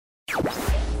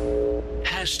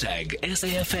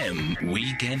#SAFM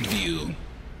Weekend View.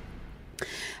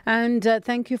 And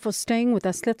thank you for staying with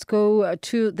us. Let's go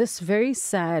to this very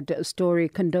sad story.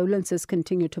 Condolences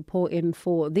continue to pour in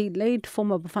for the late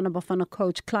former Bafana Bafana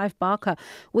coach Clive Barker,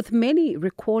 with many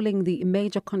recalling the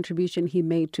major contribution he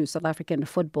made to South African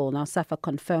football. Now, Safa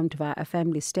confirmed via a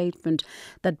family statement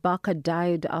that Barker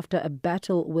died after a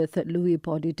battle with Lewy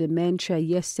Body Dementia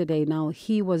yesterday. Now,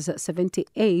 he was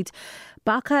 78.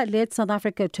 Barker led South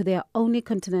Africa to their only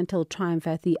continental triumph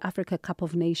at the Africa Cup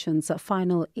of Nations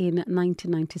final in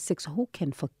 1996. Who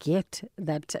can forget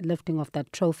that lifting of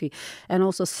that trophy? And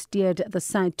also steered the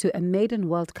side to a maiden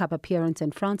World Cup appearance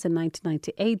in France in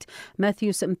 1998.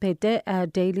 Mathews Mpete,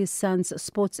 Daily Sun's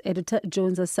sports editor,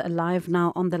 joins us live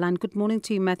now on the line. Good morning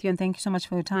to you, Matthew, and thank you so much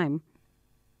for your time.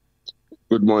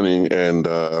 Good morning, and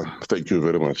thank you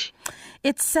very much.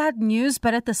 It's sad news,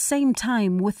 but at the same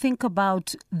time, we think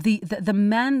about the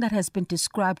man that has been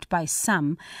described by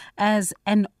some as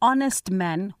an honest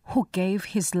man who gave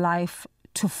his life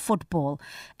to football.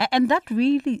 And that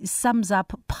really sums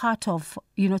up part of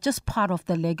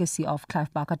the legacy of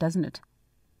Clive Barker, doesn't it?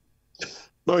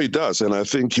 No, he does. And I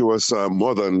think he was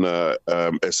more than a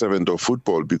servant of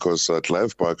football, because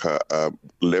Clive Barker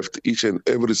left each and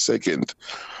every second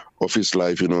of his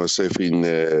life, saving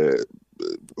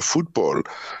football,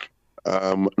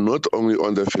 not only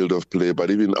on the field of play, but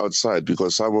even outside,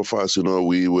 because some of us,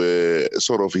 we were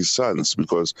sort of his sons,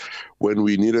 because when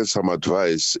we needed some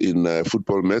advice in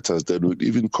football matters, then we'd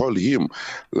even call him,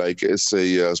 like as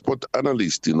a sport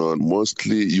analyst,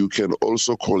 mostly you can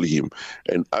also call him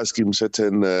and ask him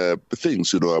certain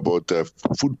things, about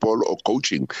football or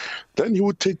coaching. Then he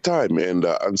would take time and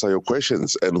answer your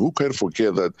questions. And who can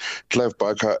forget that Clive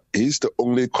Barker, he's the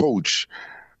only coach,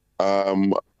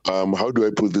 how do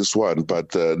I put this one? But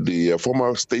the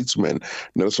former statesman,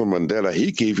 Nelson Mandela,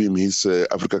 he gave him his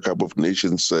Africa Cup of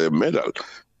Nations medal,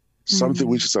 something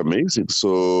which is amazing.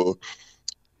 So,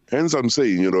 hence I'm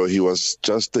saying, he was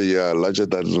just a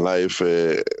larger-than-life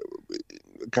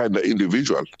kind of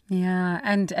individual. Yeah,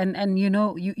 and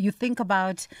you think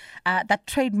about that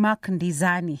trademark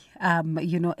Ndizani,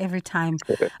 every time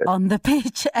on the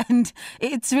pitch, and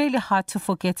it's really hard to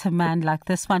forget a man like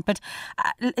this one. But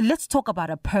let's talk about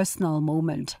a personal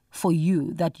moment for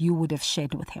you that you would have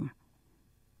shared with him.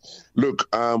 Look,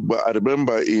 I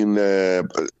remember in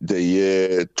the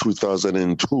year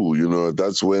 2002,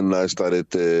 that's when I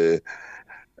started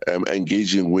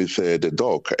engaging with the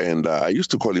dog, and I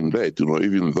used to call him that,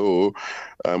 even though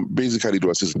basically it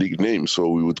was his nickname, so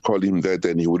we would call him that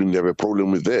and he wouldn't have a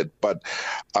problem with that. But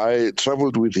I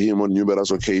traveled with him on numerous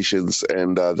occasions,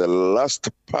 and the last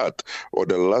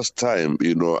time,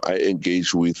 I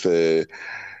engaged with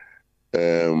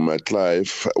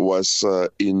Clive was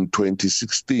in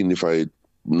 2016, if I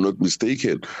not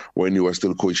mistaken, when he was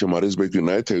still coaching Maritzburg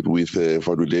United with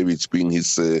Fadlu Davids being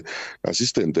his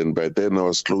assistant. And by then I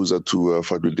was closer to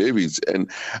Fadlu Davids, and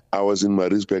I was in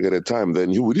Maritzburg at the time. Then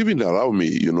he would even allow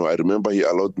me, I remember he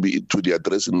allowed me into the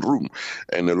dressing room.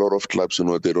 And a lot of clubs,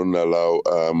 they don't allow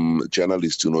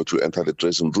journalists, to enter the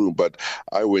dressing room. But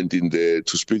I went in there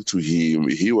to speak to him.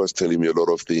 He was telling me a lot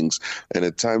of things. And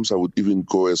at times I would even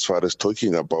go as far as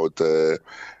talking about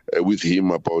with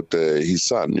him about his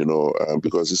son,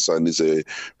 because his son is a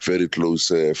very close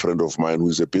friend of mine who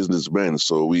is a businessman.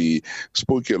 So we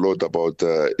spoke a lot about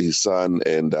his son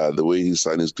and the way his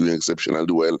son is doing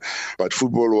exceptionally well. But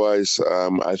football-wise,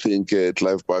 I think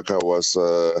Clive Barker was...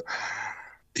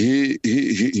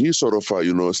 He sort of,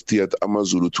 steered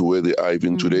Amazulu to where they are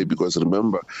even today, because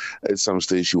remember, at some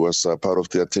stage he was part of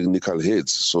their technical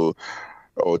heads.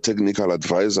 Or technical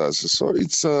advisors. So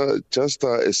it's just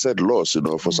a sad loss,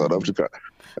 for South Africa.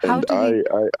 And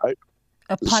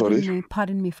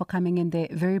Pardon me for coming in there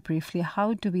very briefly.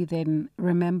 How do we then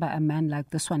remember a man like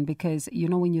this one? Because,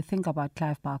 when you think about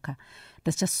Clive Barker,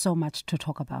 there's just so much to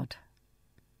talk about.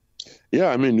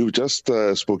 Yeah, you've just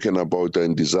spoken about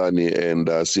Ndizani and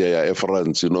CIF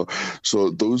runs,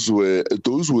 So those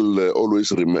will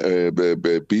always be,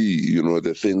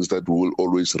 the things that we will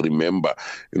always remember,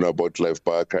 about Clive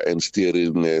Barker and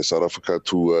steering South Africa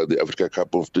to the Africa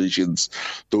Cup of Nations.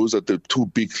 Those are the two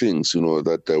big things,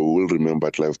 that we will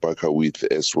remember Clive Barker with,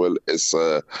 as well as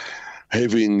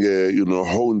having,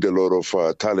 honed a lot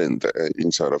of talent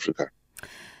in South Africa.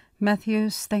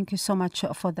 Mathews, thank you so much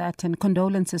for that, and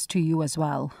condolences to you as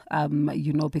well,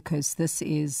 because this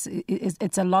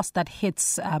it's a loss that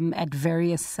hits at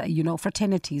various,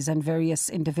 fraternities and various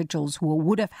individuals who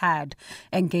would have had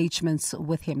engagements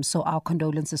with him. So our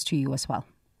condolences to you as well.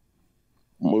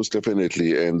 Most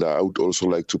definitely, and I would also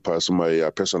like to pass my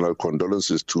personal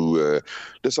condolences to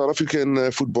the South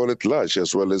African football at large,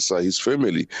 as well as his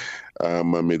family.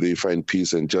 May they find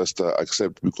peace and just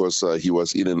accept, because he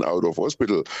was in and out of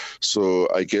hospital. So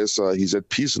I guess he's at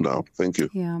peace now. Thank you.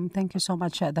 Yeah, thank you so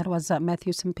much. That was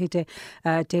Mathews Mpete,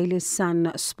 Daily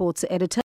Sun sports editor.